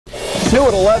New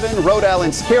at 11, Rhode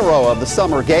Island's hero of the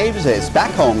Summer Games is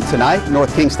back home tonight.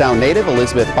 North Kingstown native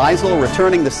Elizabeth Beisel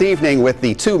returning this evening with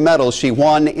the 2 medals she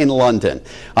won in London.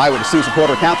 Eyewitness News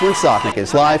reporter Catherine Sotnick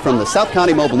is live from the South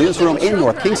County Mobile Newsroom in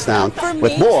North Kingstown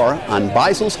with more on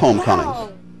Beisel's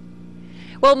homecoming.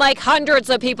 Well, Mike, hundreds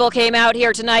of people came out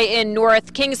here tonight in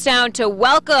North Kingstown to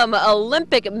welcome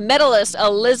Olympic medalist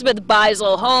Elizabeth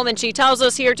Beisel home, and she tells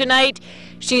us here tonight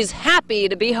she's happy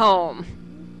to be home.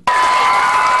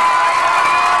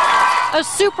 A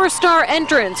superstar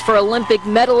entrance for Olympic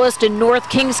medalist and North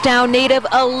Kingstown native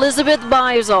Elizabeth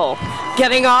Beisel.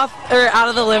 Getting off or out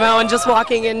of the limo and just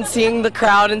walking and seeing the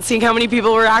crowd and seeing how many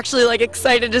people were actually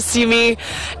excited to see me,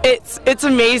 it's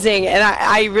amazing, and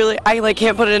I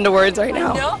can't put it into words right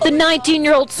now. The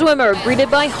 19-year-old swimmer greeted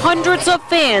by hundreds of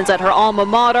fans at her alma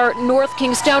mater, North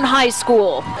Kingstown High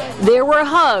School. There were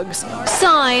hugs,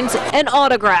 signs, and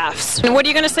autographs. And what are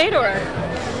you going to say to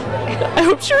her? I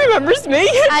hope she remembers me.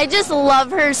 I just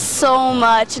love her so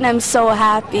much, and I'm so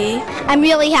happy. I'm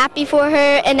really happy for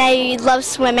her, and I love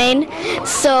swimming,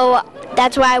 so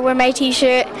that's why I wear my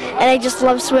t-shirt, and I just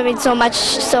love swimming so much,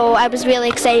 so I was really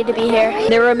excited to be here.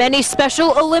 There were many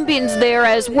special Olympians there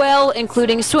as well,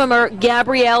 including swimmer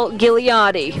Gabrielle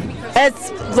Gigliotti.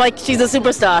 It's like she's a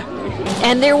superstar.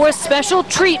 And there was special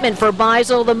treatment for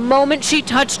Beisel the moment she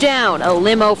touched down. A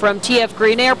limo from TF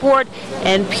Green Airport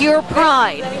and pure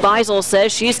pride. Beisel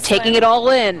says she's taking it all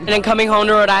in. And then coming home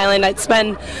to Rhode Island, it's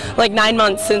been like 9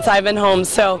 months since I've been home,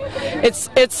 so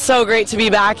it's so great to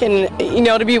be back, and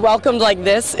to be welcomed like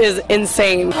this is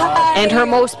insane. And her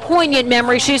most poignant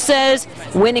memory, she says,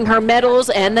 winning her medals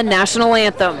and the national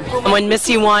anthem. When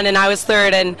Missy won and I was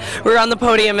third and we were on the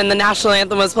podium and the national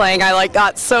anthem was playing, I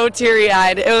got so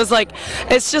teary-eyed. It was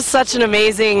it's just such an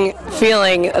amazing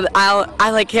feeling. I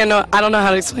don't know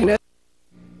how to explain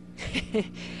it.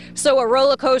 So a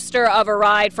roller coaster of a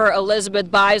ride for Elizabeth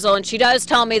Beisel, and she does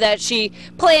tell me that she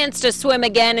plans to swim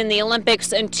again in the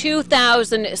Olympics in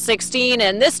 2016,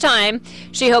 and this time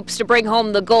she hopes to bring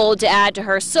home the gold to add to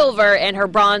her silver and her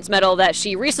bronze medal that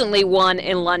she recently won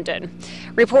in London.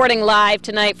 Reporting live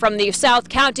tonight from the South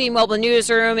County Mobile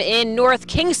Newsroom in North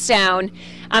Kingstown,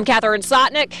 I'm Catherine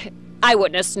Sotnick,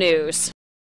 Eyewitness News.